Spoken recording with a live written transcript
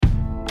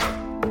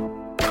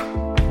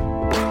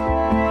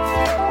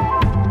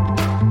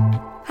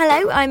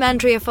Hello, I'm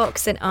Andrea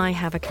Fox and I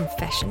have a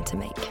confession to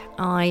make.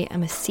 I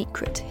am a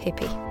secret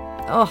hippie.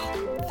 Oh,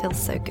 it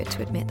feels so good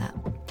to admit that.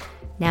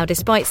 Now,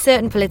 despite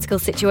certain political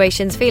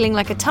situations feeling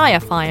like a tyre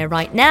fire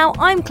right now,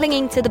 I'm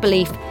clinging to the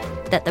belief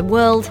that the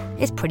world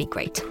is pretty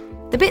great.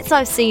 The bits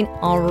I've seen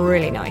are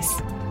really nice,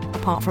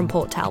 apart from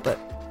Port Talbot.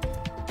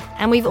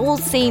 And we've all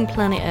seen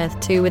Planet Earth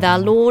too, with our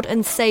Lord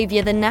and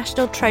Saviour, the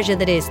national treasure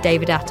that is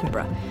David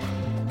Attenborough.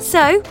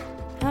 So,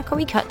 how can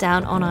we cut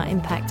down on our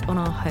impact on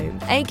our home,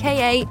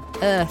 aka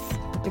Earth?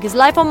 Because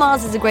Life on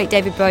Mars is a great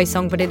David Bowie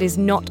song, but it is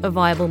not a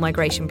viable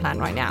migration plan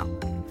right now.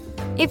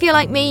 If you're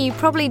like me, you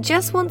probably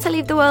just want to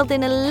leave the world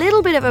in a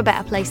little bit of a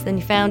better place than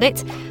you found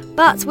it,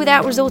 but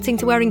without resorting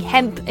to wearing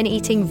hemp and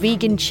eating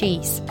vegan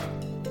cheese.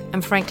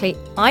 And frankly,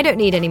 I don't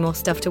need any more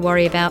stuff to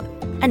worry about,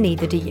 and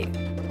neither do you.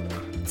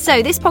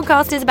 So this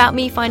podcast is about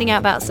me finding out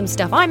about some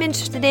stuff I'm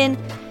interested in,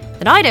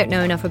 that I don't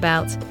know enough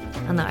about,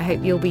 and that I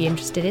hope you'll be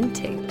interested in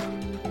too.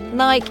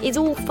 Like, is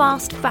all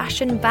fast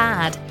fashion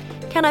bad?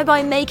 Can I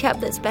buy makeup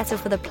that's better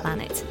for the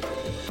planet?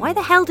 Why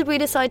the hell did we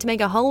decide to make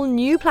a whole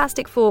new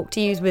plastic fork to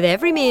use with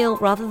every meal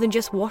rather than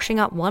just washing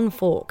up one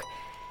fork?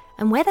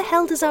 And where the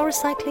hell does our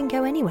recycling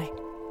go anyway?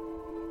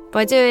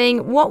 By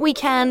doing what we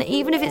can,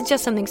 even if it's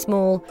just something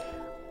small,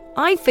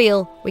 I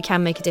feel we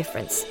can make a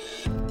difference.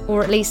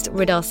 Or at least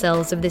rid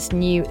ourselves of this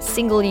new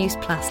single-use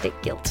plastic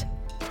guilt.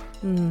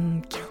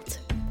 Guilt.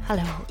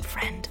 Hello, old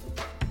friend.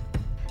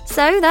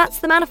 So that's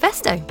the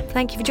manifesto.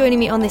 Thank you for joining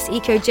me on this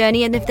eco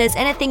journey, and if there's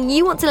anything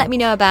you want to let me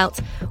know about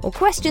or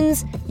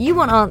questions you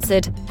want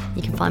answered,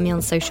 you can find me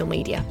on social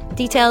media.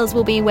 Details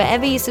will be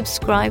wherever you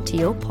subscribe to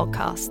your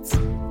podcasts.